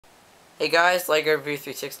Hey guys, LEGO Review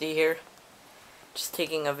 360 here. Just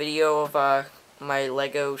taking a video of my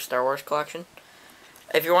LEGO Star Wars collection.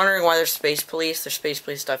 If you're wondering why there's Space Police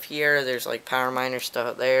stuff here. There's like Power Miner stuff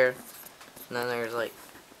up there. And then there's like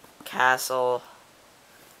castle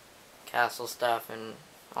stuff and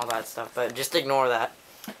all that stuff. But just ignore that.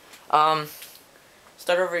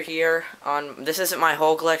 Start over here on, this isn't my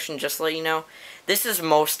whole collection, just to let you know. This is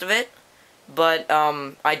most of it. But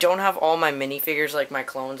I don't have all my minifigures like my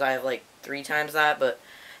clones. I have like 3 times that, but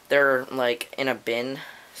they're like in a bin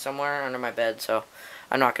somewhere under my bed, so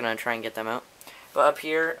I'm not gonna try and get them out. But up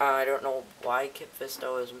here, I don't know why Kit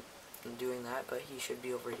Fisto is doing that, but he should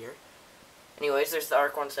be over here. Anyways, there's the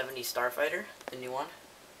ARC 170 Starfighter, the new one.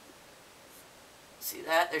 See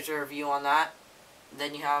that? There's a review on that.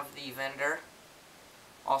 Then you have the Venator,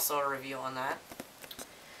 also a review on that.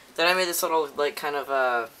 Then I made this little like kind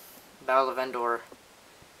of Battle of Endor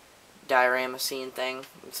diorama scene thing.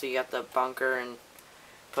 So you got the bunker and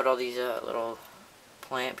put all these little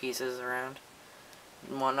plant pieces around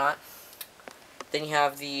and whatnot. Then you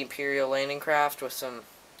have the Imperial landing craft with some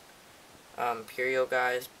Imperial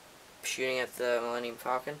guys shooting at the Millennium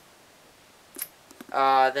Falcon.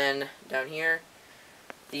 Then down here,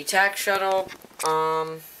 the attack shuttle,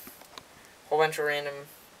 whole bunch of random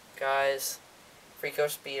guys, Freako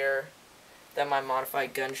Speeder. Then my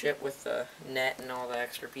modified gunship with the net and all the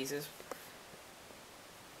extra pieces.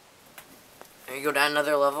 There you go down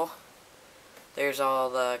another level. There's all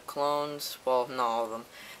the clones. Well, not all of them.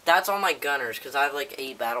 That's all my gunners, because I have like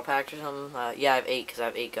 8 battle packs or something. Yeah, I have 8, because I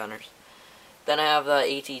have 8 gunners. Then I have the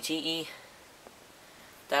AT-TE.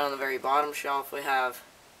 Down on the very bottom shelf, we have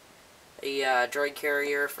a droid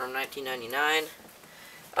carrier from 1999.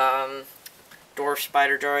 Dwarf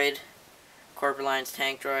Spider Droid. Corporate Alliance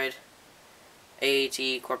Tank Droid.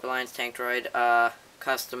 AAT, Corporate Alliance Tank Droid,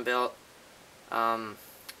 custom built,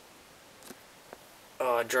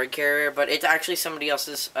 droid carrier, but it's actually somebody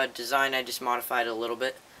else's design. I just modified a little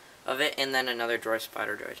bit of it, and then another Dwarf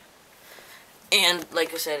Spider Droid. And,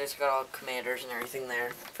 like I said, it's got all commanders and everything there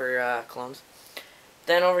for clones.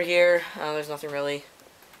 Then over here, there's nothing really.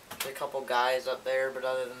 There's a couple guys up there, but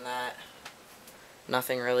other than that,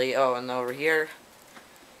 nothing really. Oh, and over here,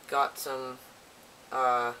 got some,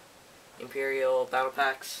 Imperial battle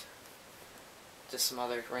packs, just some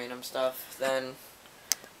other random stuff. Then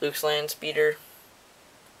Luke's land speeder,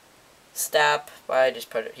 Stap, but I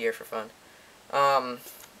just put it here for fun.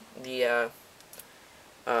 The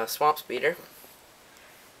swamp speeder,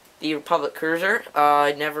 the Republic cruiser.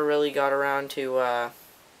 I never really got around to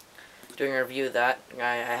doing a review of that.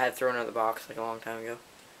 I had thrown it in the box like a long time ago.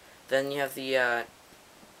 Then you have the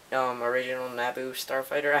original Naboo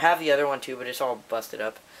starfighter. I have the other one too, but it's all busted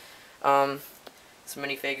up. Some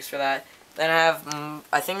minifigs for that. Then I have,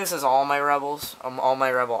 I think this is all my rebels, all my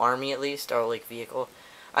rebel army at least, or like vehicle.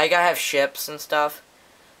 I gotta have ships and stuff,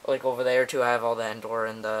 like over there too. I have all the Endor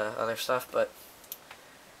and the other stuff, but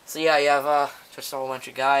so yeah, you have just a whole bunch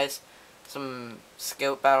of guys, some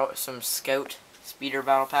scout speeder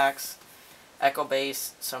battle packs, Echo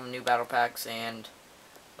Base, some new battle packs, and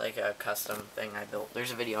like a custom thing I built.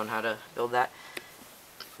 There's a video on how to build that.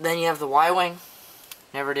 Then you have the Y-Wing.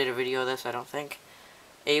 Never did a video of this, I don't think.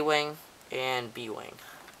 A-Wing and B-Wing.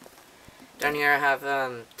 Down here I have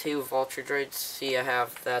 2 Vulture droids. See, I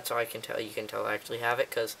have that, so I can tell, you can tell I actually have it,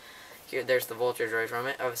 because here, there's the Vulture droid from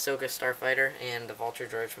it. I have Ahsoka Starfighter and the Vulture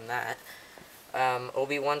droid from that.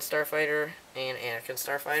 Obi-Wan Starfighter and Anakin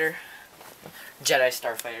Starfighter. Jedi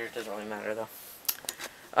Starfighter, doesn't really matter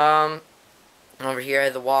though. Over here I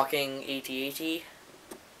have the walking AT-AT.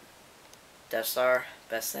 Death Star,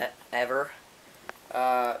 best set ever.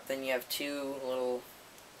 Then you have 2 little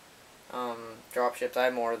dropships. I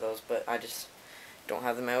have more of those, but I just don't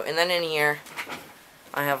have them out. And then in here,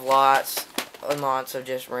 I have lots and lots of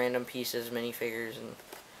just random pieces, minifigures, and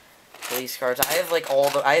police cards. I have like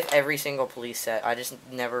I have every single police set. I just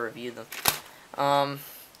never reviewed them.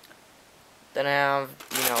 Then I have,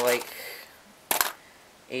 you know, like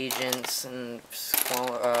agents and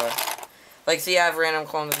like, see, I have random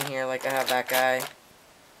clones in here. Like I have that guy,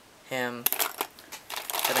 him.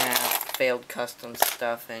 Then I have failed custom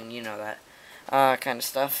stuff, and you know that kind of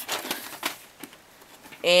stuff.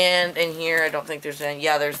 And in here, I don't think there's any.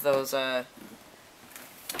 Yeah, there's those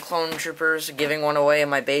clone troopers, giving one away in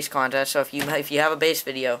my base contest. So if you have a base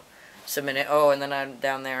video, submit it. Oh, and then I'm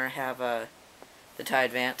down there. I have the TIE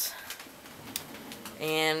Advance,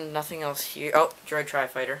 and nothing else here. Oh, Droid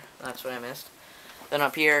Tri-Fighter. That's what I missed. Then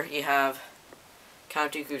up here you have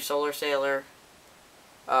Count Dooku Solar Sailor.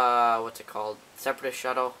 What's it called? Separatist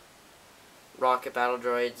Shuttle, Rocket Battle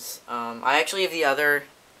Droids. I actually have the other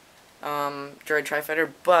droid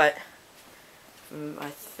Tri-Fighter, but I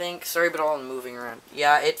think, sorry about all the moving around.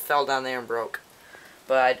 Yeah, it fell down there and broke.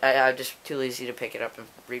 But I'm just too lazy to pick it up and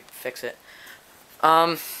fix it.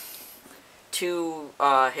 2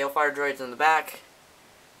 Hailfire droids in the back.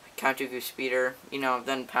 Count Dooku speeder. You know,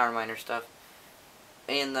 then Power Miner stuff.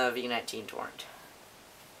 And the V19 Torrent.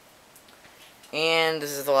 And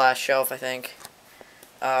this is the last shelf, I think.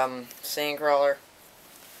 Sandcrawler.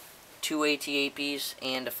 2 AT-APs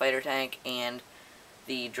and a fighter tank. And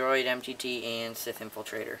the droid MTT and Sith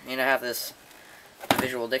Infiltrator. And I have this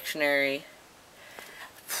visual dictionary.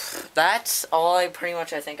 That's all I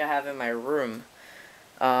think I have in my room.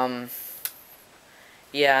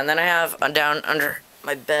 Yeah, and then I have down under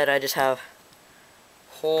my bed, I just have a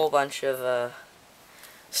whole bunch of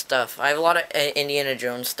stuff. I have a lot of Indiana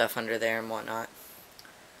Jones stuff under there and whatnot.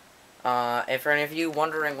 And for any of you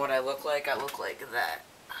wondering what I look like that.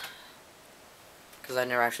 Because I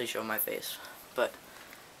never actually show my face. But,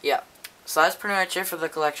 yeah. So that's pretty much it for the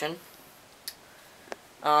collection.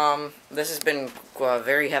 This has been a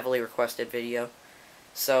very heavily requested video.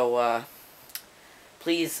 So,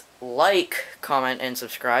 please like, comment, and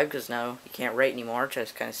subscribe, because now you can't rate anymore, which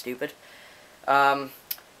is kind of stupid. But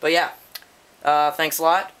yeah, thanks a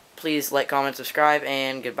lot. Please like, comment, subscribe,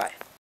 and goodbye.